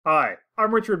Hi,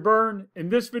 I'm Richard Byrne. In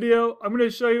this video, I'm going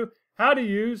to show you how to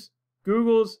use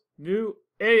Google's new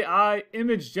AI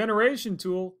image generation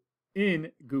tool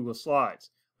in Google Slides.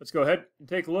 Let's go ahead and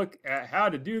take a look at how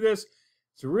to do this.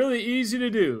 It's really easy to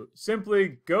do.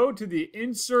 Simply go to the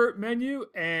Insert menu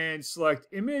and select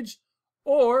Image,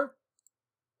 or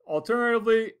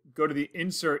alternatively, go to the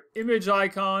Insert Image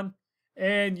icon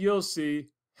and you'll see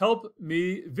Help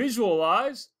Me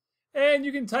Visualize. And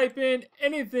you can type in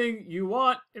anything you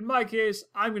want. In my case,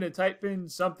 I'm going to type in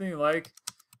something like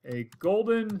a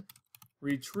golden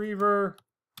retriever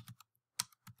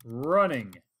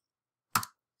running.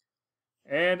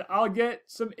 And I'll get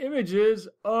some images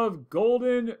of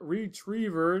golden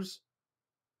retrievers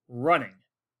running.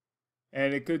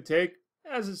 And it could take,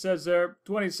 as it says there,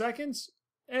 20 seconds.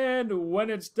 And when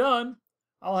it's done,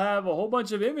 I'll have a whole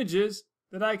bunch of images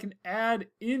that I can add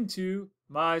into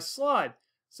my slide.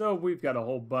 So we've got a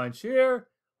whole bunch here.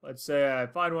 Let's say I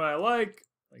find one I like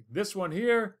this one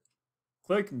here.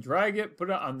 Click and drag it, put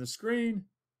it on the screen.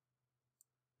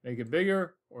 Make it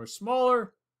bigger or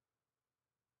smaller.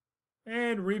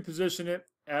 And reposition it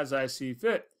as I see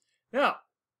fit. Now,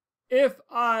 if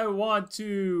I want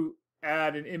to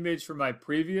add an image from my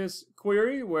previous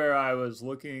query where I was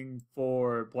looking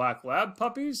for black lab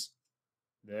puppies,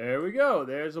 there we go.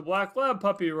 There's a black lab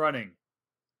puppy running.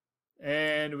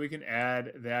 And we can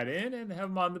add that in and have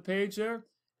them on the page there.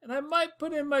 And I might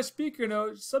put in my speaker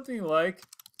note something like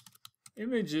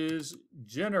images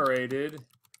generated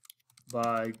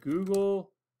by Google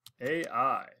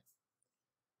AI.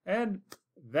 And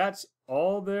that's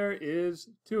all there is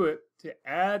to it, to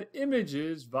add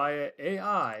images via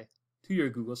AI to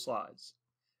your Google Slides.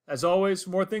 As always,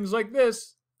 for more things like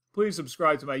this, please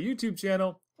subscribe to my YouTube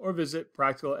channel or visit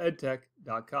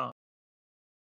practicaledtech.com.